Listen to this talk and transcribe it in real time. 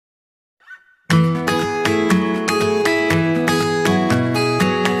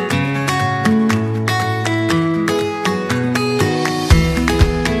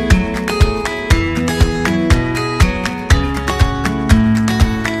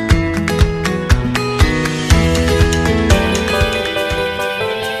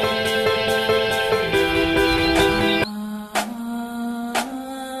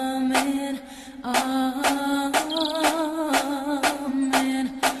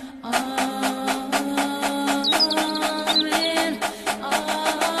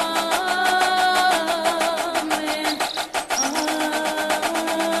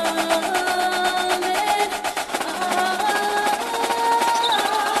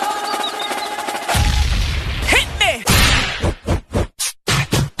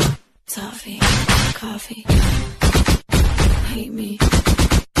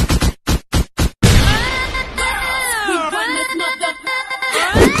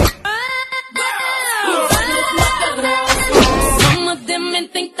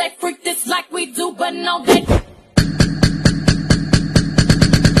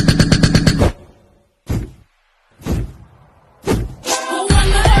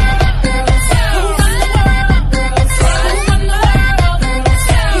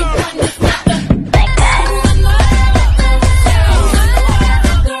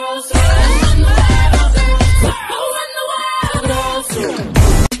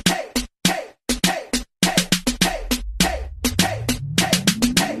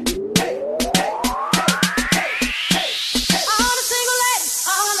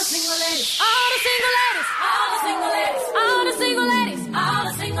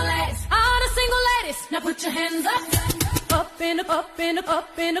put your hands up, up in the, up in the,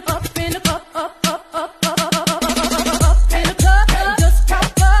 up in the, up in the, up, up, up, up, up, up, up, up in the club, just pop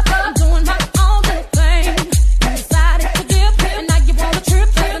up. I'm doing my own little thing. You decided to dip, and now you wanna trip.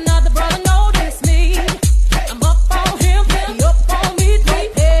 Let another brother notice me. I'm up on him, he up on me.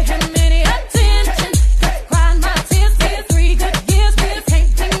 Don't pay him any attention. Just crying my tears, been 3 good years. Just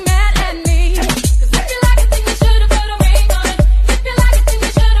can't be mad at me. 'Cause if you like it, then you should've put a ring on it. If you like it, then you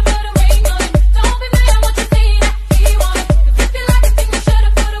should've put a ring on it. Don't be mad what you see that he want it. 'Cause if you like it, then you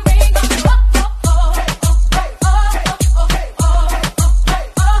should've put a ring on it. Oh, oh, oh, oh, oh,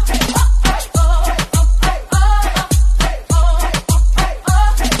 oh,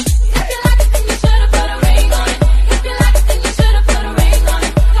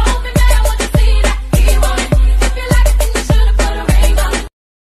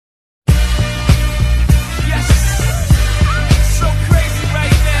 oh,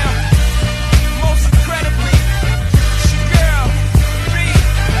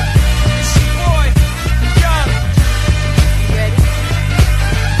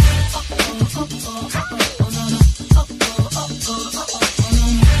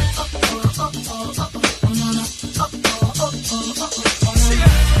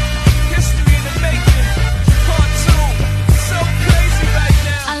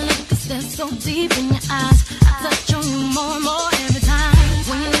 oh, deep in your eyes, I touch on you more and more every time.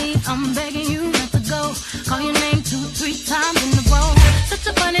 When you leave, I'm begging you not to go. Call your name 2, 3 times in a row. Such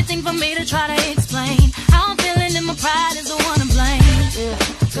a funny thing for me to try to explain. How I'm feeling and my pride is the one to blame.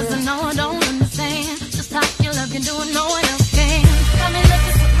 Cause I know I don't understand just how your love can do it, no one else can. Got me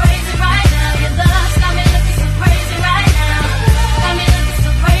looking so crazy right now. Your love got me looking so crazy right now. Got me looking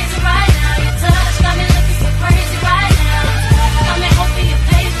so crazy right now. Your touch got me looking so crazy right now. Got me hoping you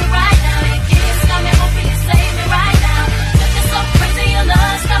pave me right now. Your kiss got me hoping you save me right now. Looking so crazy, your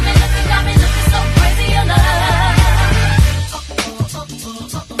love got me looking so crazy, your love.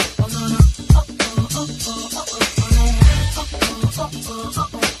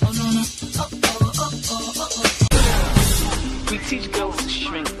 We teach girls to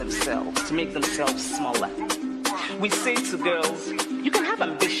shrink themselves, to make themselves smaller. We say to girls, you can have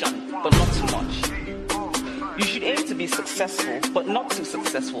ambition, but not too much. You should aim to be successful, but not too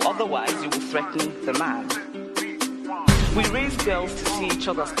successful, otherwise you will threaten the man. We raise girls to see each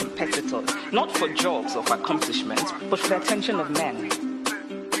other as competitors, not for jobs or for accomplishments, but for the attention of men.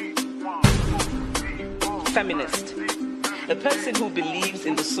 Feminist. A person who believes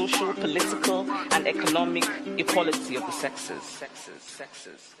in the social, political, and economic equality of the sexes.